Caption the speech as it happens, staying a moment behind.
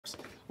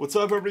What's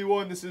up,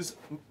 everyone? This is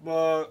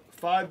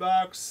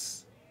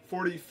 5-box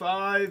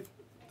 45.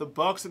 The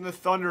Bucks and the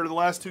Thunder are the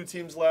last two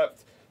teams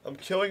left. I'm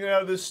killing it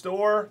out of this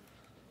store.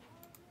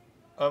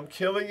 I'm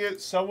killing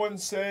it. Someone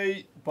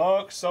say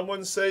Bucks.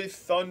 Someone say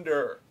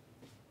Thunder.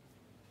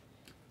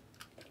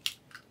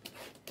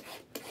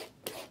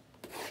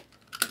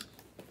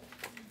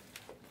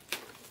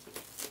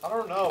 I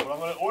don't know, but I'm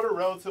going to order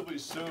relatively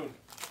soon.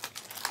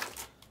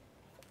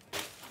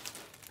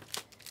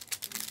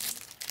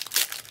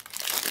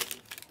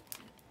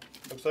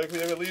 Looks like we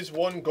have at least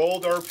one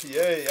gold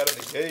RPA out of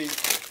the gate.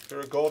 If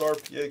you're a gold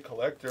RPA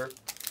collector.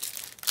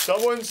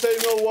 Someone say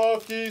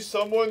Milwaukee.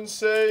 Someone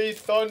say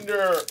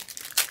Thunder.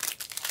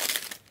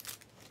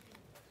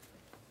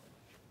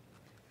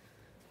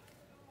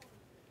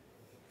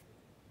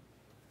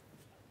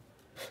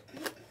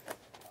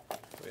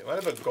 We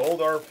might have a gold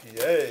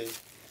RPA.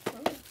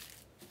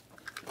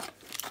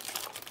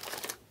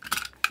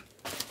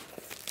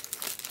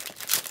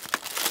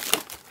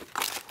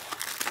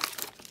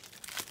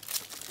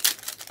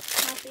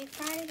 Happy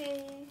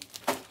Friday.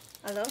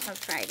 Aloha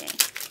Friday.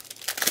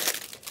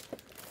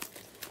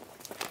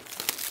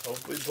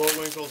 Hopefully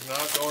Bullwinkle's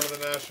not going to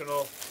the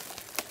National.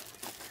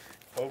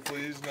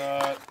 Hopefully he's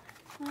not.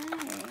 Why?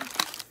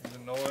 He's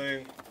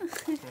annoying. I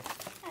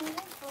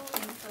love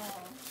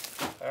Bullwinkle.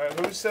 Alright,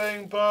 who's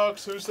saying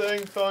Bucks? Who's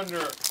saying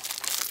Thunder?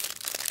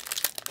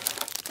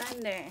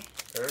 Thunder.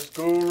 There's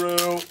Guru.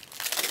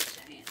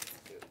 Giant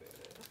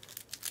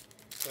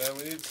And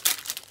we need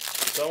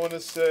someone to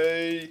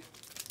say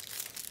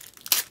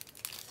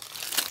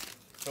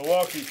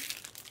Milwaukee.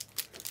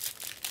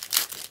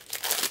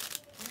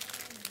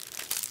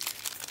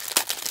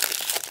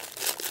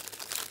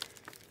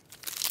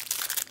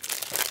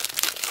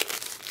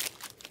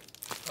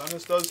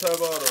 Giannis does have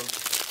autos.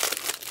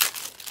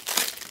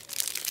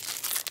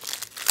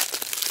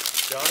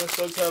 Giannis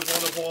does have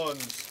one of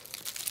ones.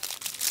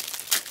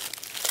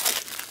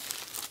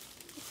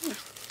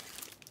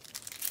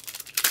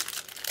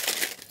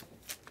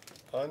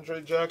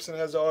 Andre Jackson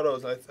has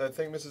autos. I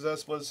think Mrs.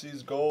 Esplis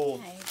sees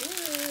gold. I do.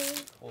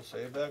 We'll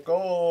save that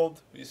gold.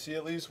 We see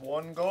at least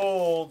one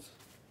gold.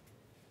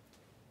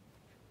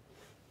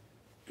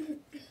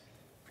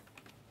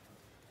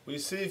 We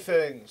see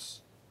things.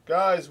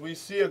 Guys, we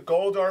see a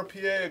gold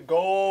RPA, a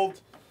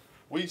gold.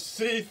 We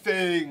see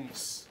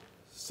things.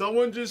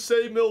 Someone just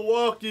say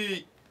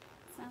Milwaukee.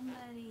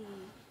 Somebody.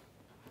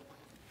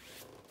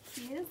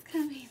 He is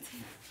coming to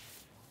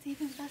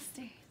Dave and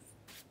Buster's.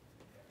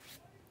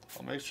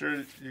 I'll make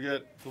sure you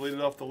get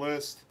deleted off the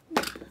list.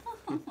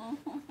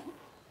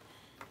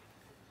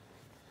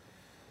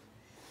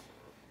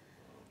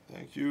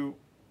 Thank you,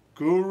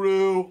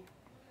 Guru.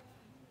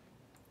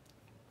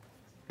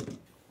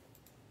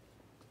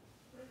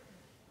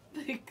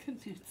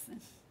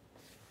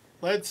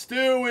 Let's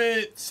do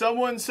it.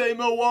 Someone say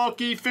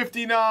Milwaukee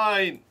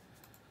 59.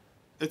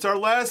 It's our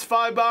last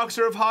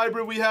 5-boxer of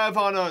hybrid we have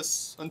on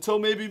us. Until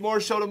maybe more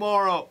show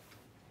tomorrow.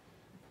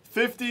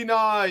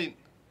 59.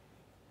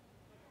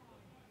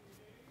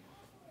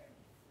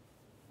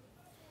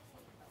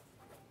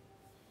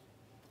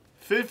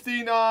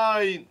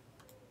 $59.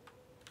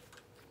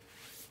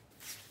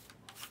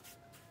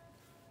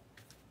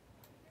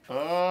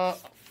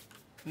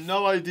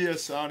 No idea,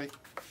 Sonny.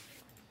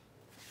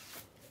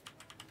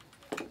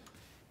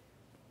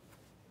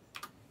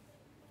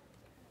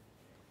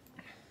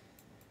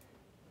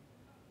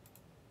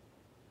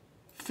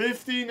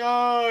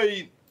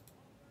 $59.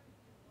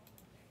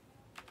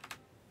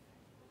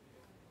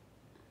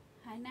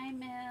 Hi, 9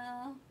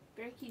 mil.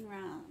 Birkin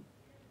round.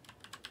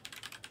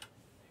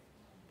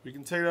 We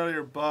can take it out of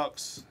your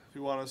Bucks if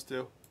you want us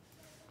to.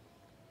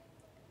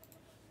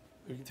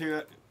 We can take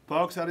that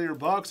Bucks out of your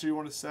Bucks, or you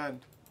want to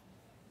send.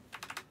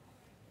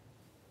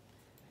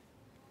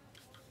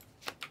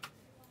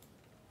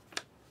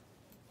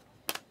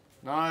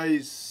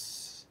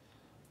 Nice.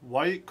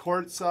 White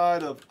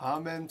courtside of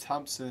Amen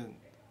Thompson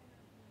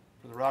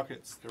for the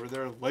Rockets. They were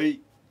there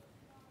late.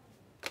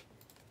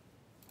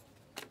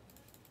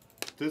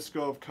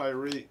 Disco of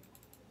Kyrie.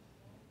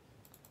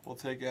 We'll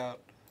take out.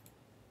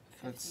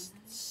 That's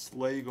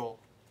Slagle.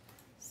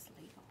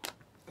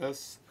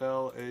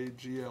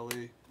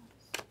 S-L-A-G-L-E.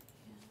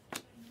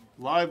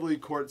 Lively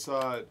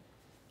courtside.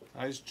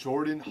 Nice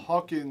Jordan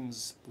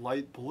Hawkins,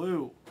 light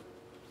blue.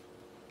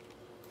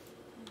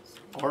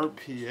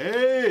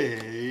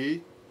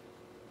 RPA.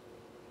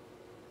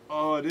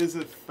 Oh, it is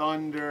a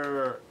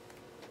Thunder.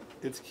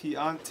 It's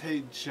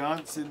Keontae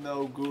Johnson,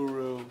 though,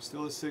 Guru.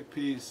 Still a sick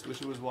piece.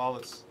 Wish it was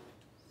Wallace.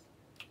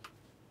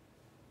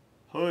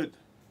 Hood.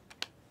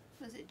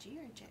 Was it G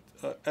or J?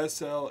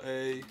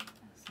 S-L-A-G-L-E.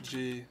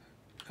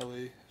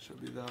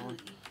 Should be that one.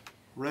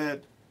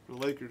 Red for the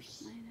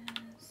Lakers.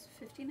 Minus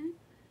 59?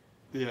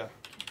 Yeah.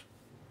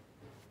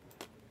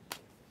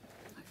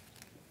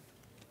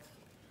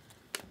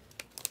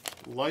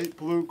 Light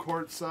blue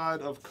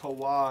courtside of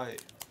Kawhi.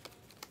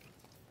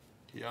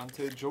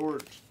 Keontae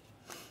George.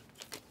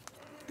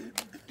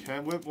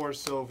 Cam Whitmore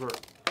silver.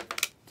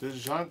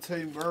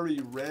 DeJounte Murray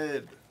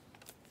red.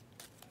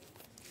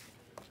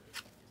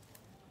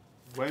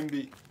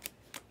 Wemby.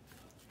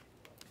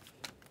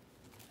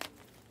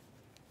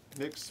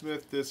 Nick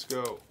Smith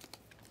disco.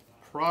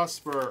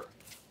 Prosper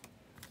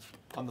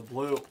on the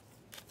blue.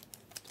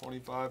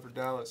 25 for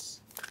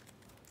Dallas.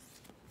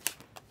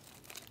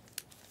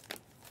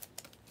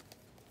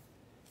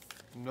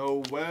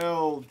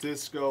 Noel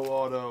disco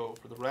auto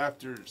for the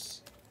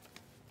Raptors.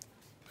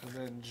 And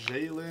then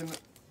Jalen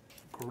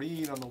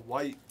Green on the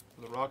white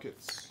for the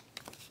Rockets.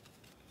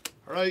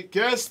 All right,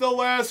 guess the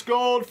last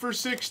gold for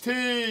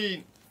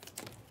 16.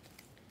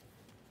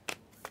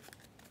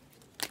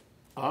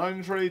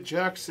 Andre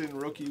Jackson,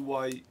 rookie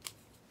white.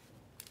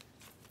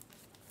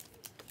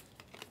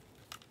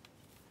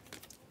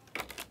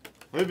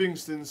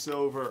 Livingston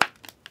silver.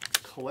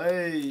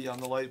 Clay on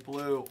the light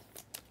blue.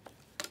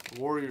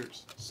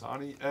 Warriors,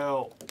 Sonny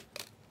L.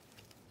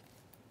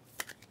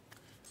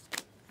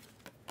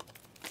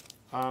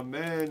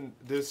 Amen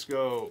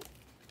disco.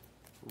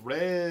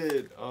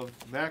 Red of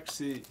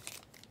Maxi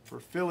for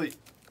Philly.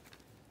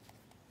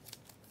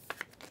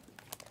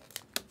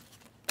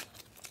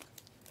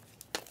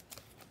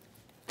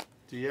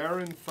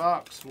 De'Aaron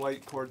Fox,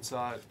 white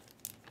courtside.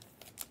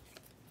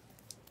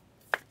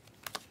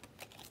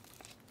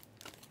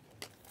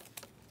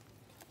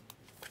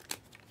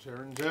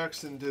 Jaren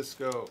Jackson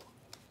disco.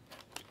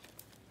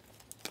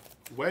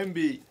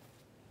 Wemby.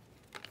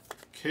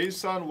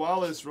 Kason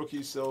Wallace,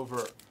 rookie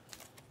silver.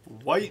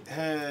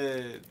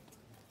 Whitehead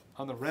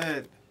on the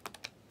red.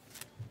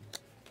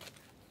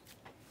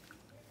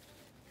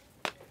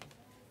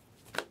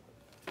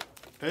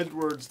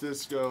 Edwards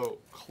disco.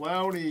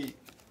 Clowney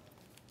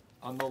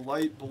on the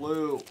light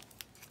blue.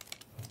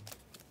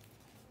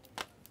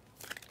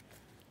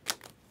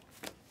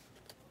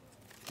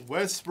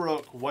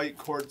 Westbrook, white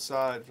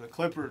courtside for the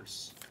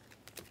Clippers.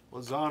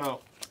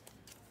 Lozano.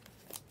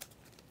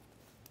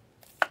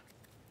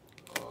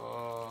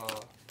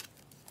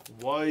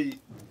 White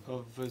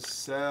of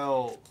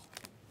Vassell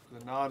for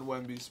the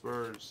non-Wemby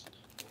Spurs.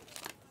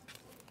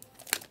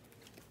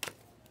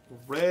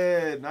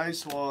 Red,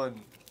 nice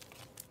one.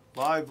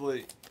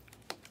 Lively.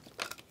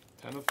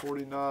 10 of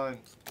 49.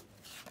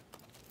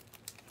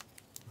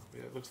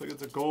 Yeah, it looks like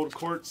it's a gold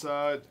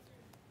courtside.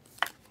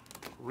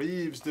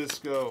 Reeves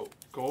disco.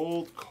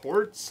 Gold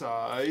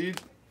courtside.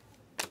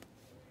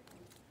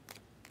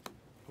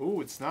 Ooh,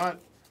 it's not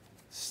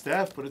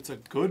Steph, but it's a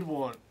good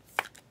one.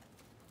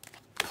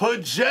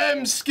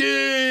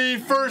 Pajemski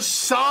for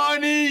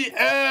Sonny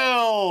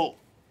L.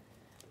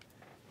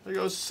 There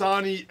goes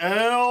Sonny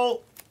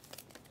L.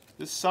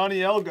 This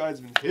Sonny L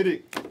guy's been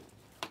hitting.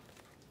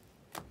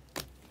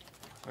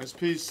 Nice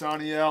piece,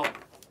 Sonny L.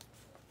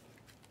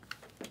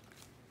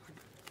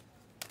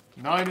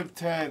 9 of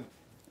 10.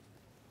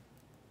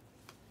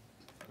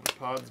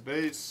 Pod's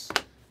base.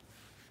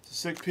 It's a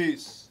sick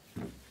piece.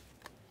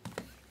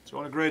 It's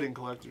going to grading,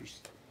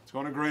 collectors. It's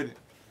going to grading.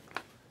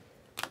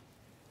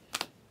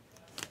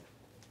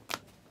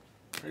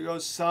 There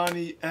goes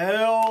Sonny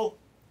L.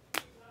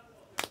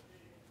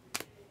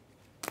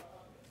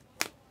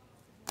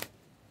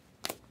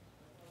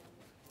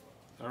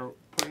 They're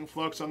putting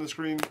flux on the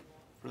screen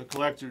for the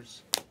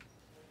collectors.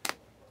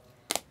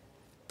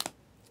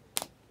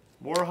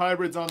 More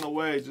hybrids on the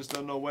way, just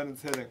don't know when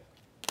it's hitting.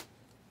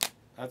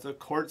 That's a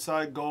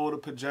courtside gold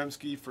of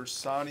Pajemski for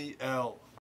Sonny L.